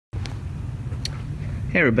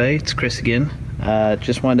Hey everybody, it's Chris again.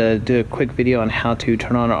 Just wanted to do a quick video on how to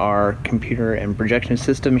turn on our computer and projection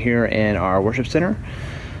system here in our worship center.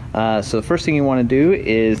 So the first thing you want to do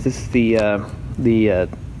is, this is the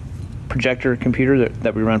projector computer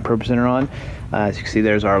that we run ProPresenter on. As you can see,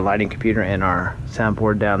 there's our lighting computer and our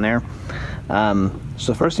soundboard down there.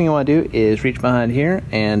 So the first thing you want to do is reach behind here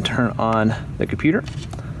and turn on the computer.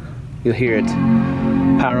 You'll hear it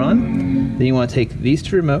power on. Then you want to take these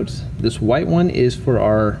two remotes. This white one is for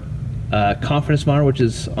our confidence monitor, which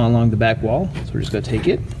is along the back wall. So we're just going to take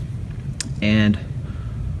it, and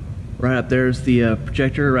right up there is the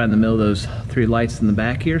projector right in the middle of those three lights in the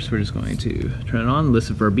back here. So we're just going to turn it on,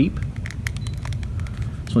 listen for a beep.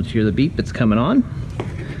 So once you hear the beep, it's coming on.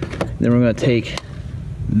 Then we're going to take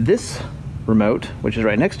this remote, which is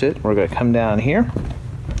right next to it. We're going to come down here,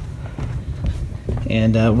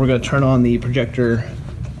 and we're going to turn on the projector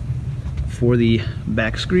for the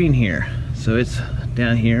back screen here. So it's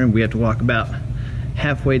down here, and we have to walk about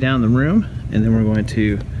halfway down the room, and then we're going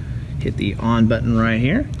to hit the on button right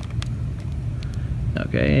here.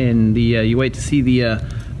 Okay, and you wait to see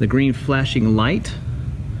the green flashing light,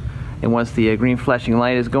 and once the green flashing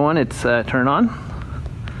light is going, it's turned on.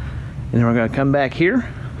 And then we're going to come back here,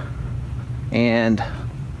 and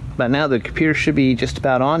by now the computer should be just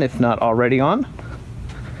about on, if not already on.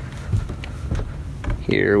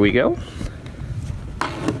 Here we go.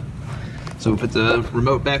 So we'll put the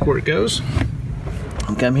remote back where it goes.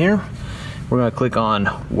 I'll come here. We're going to click on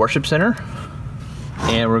Worship Center,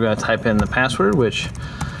 and we're going to type in the password, which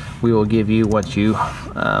we will give you once you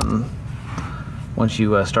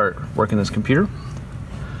start working this computer.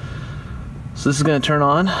 So this is going to turn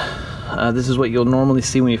on. This is what you'll normally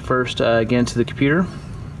see when you first get into the computer.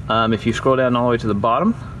 If you scroll down all the way to the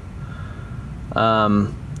bottom,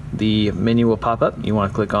 the menu will pop up. You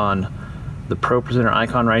want to click on the ProPresenter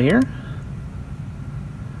icon right here,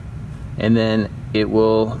 and then it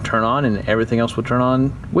will turn on, and everything else will turn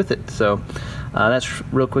on with it. So that's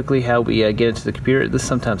real quickly how we get into the computer. This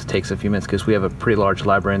sometimes takes a few minutes because we have a pretty large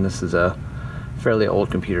library, and this is a fairly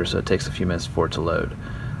old computer, so it takes a few minutes for it to load.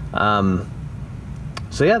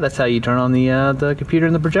 So yeah, that's how you turn on the computer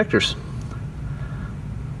and the projectors.